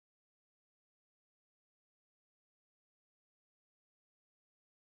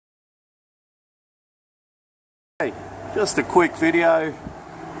Just a quick video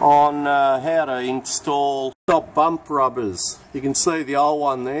on how to install stop bump rubbers. You can see the old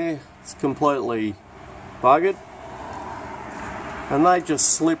one there, it's completely buggered. And they just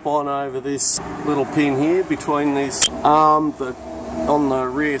slip on over this little pin here between this arm on the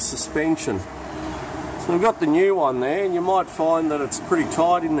rear suspension. So we've got the new one there, and you might find that it's pretty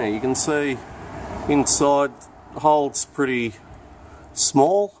tight in there. You can see inside holds pretty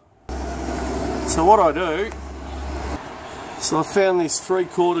small. So what I do, so I found this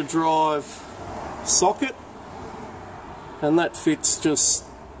 3/4 drive socket, and that fits just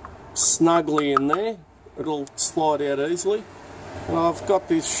snugly in there. It'll slide out easily. And I've got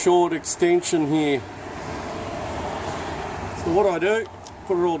this short extension here. So what I do,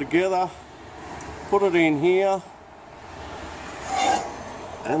 put it all together, put it in here,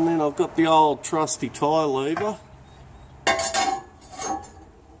 and then I've got the old trusty tie lever.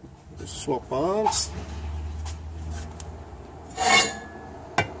 Just swap arms.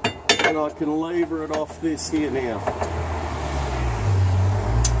 And I can lever it off this here now.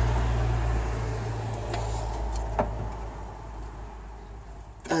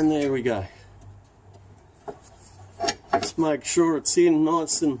 And there we go. Just make sure it's in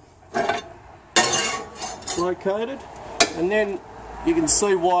nice and located. And then you can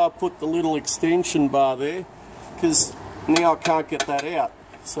see why I put the little extension bar there, because now I can't get that out.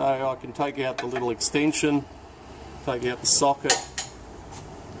 So I can take out the little extension, take out the socket,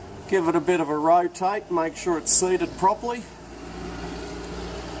 give it a bit of a rotate, make sure it's seated properly.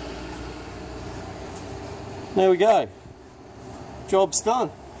 There we go. Job's done.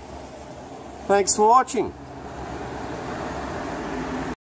 Thanks for watching.